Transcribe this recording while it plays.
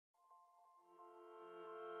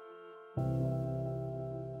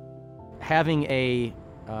having a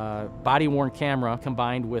body-worn camera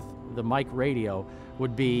combined with the mic radio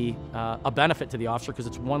would be a benefit to the officer because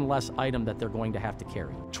it's one less item that they're going to have to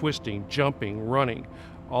carry. Twisting, jumping, running,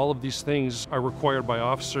 all of these things are required by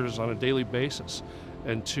officers on a daily basis,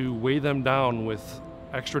 and to weigh them down with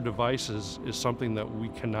extra devices is something that we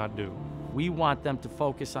cannot do. We want them to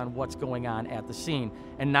focus on what's going on at the scene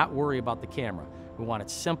and not worry about the camera. We want it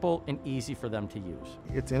simple and easy for them to use.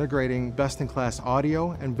 It's integrating best-in-class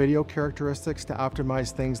audio and video characteristics to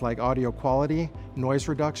optimize things like audio quality, noise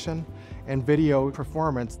reduction, and video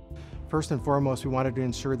performance. First and foremost, we wanted to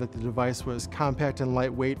ensure that the device was compact and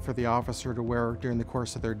lightweight for the officer to wear during the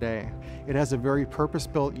course of their day. It has a very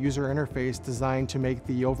purpose-built user interface designed to make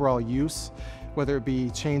the overall use, whether it be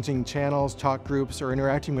changing channels, talk groups, or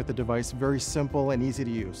interacting with the device, very simple and easy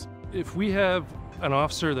to use. If we have an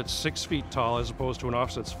officer that's 6 feet tall as opposed to an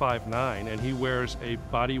officer that's 5'9", and he wears a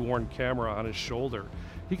body-worn camera on his shoulder,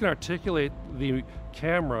 he can articulate the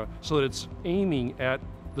camera so that it's aiming at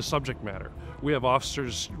the subject matter. We have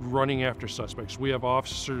officers running after suspects. We have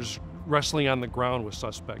officers wrestling on the ground with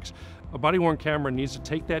suspects. A body-worn camera needs to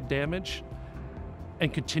take that damage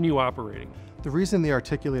and continue operating. The reason the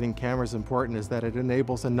articulating camera is important is that it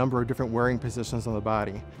enables a number of different wearing positions on the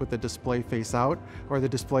body, with the display face out or the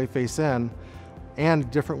display face in,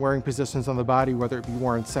 and different wearing positions on the body, whether it be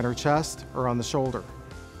worn center chest or on the shoulder.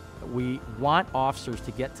 We want officers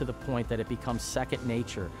to get to the point that it becomes second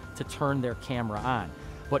nature to turn their camera on.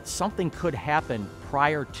 But something could happen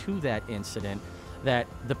prior to that incident that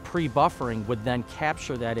the pre-buffering would then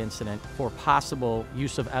capture that incident for possible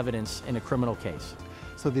use of evidence in a criminal case.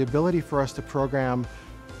 So the ability for us to program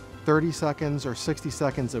 30 seconds or 60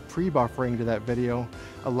 seconds of pre-buffering to that video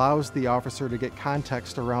allows the officer to get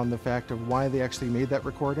context around the fact of why they actually made that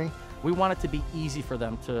recording. We want it to be easy for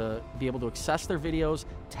them to be able to access their videos,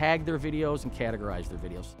 tag their videos, and categorize their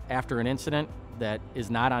videos. After an incident that is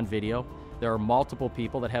not on video, there are multiple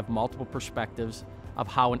people that have multiple perspectives of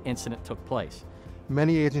how an incident took place.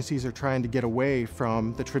 Many agencies are trying to get away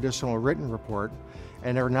from the traditional written report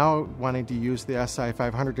and are now wanting to use the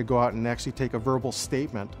Si500 to go out and actually take a verbal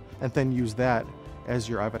statement and then use that as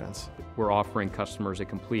your evidence. We're offering customers a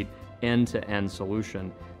complete end-to-end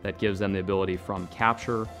solution that gives them the ability from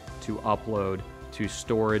capture to upload to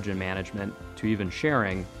storage and management to even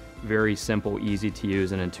sharing, very simple, easy to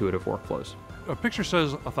use and intuitive workflows. A picture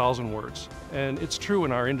says 1,000 words, and it's true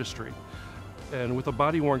in our industry. And with a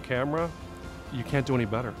body-worn camera, you can't do any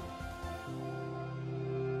better.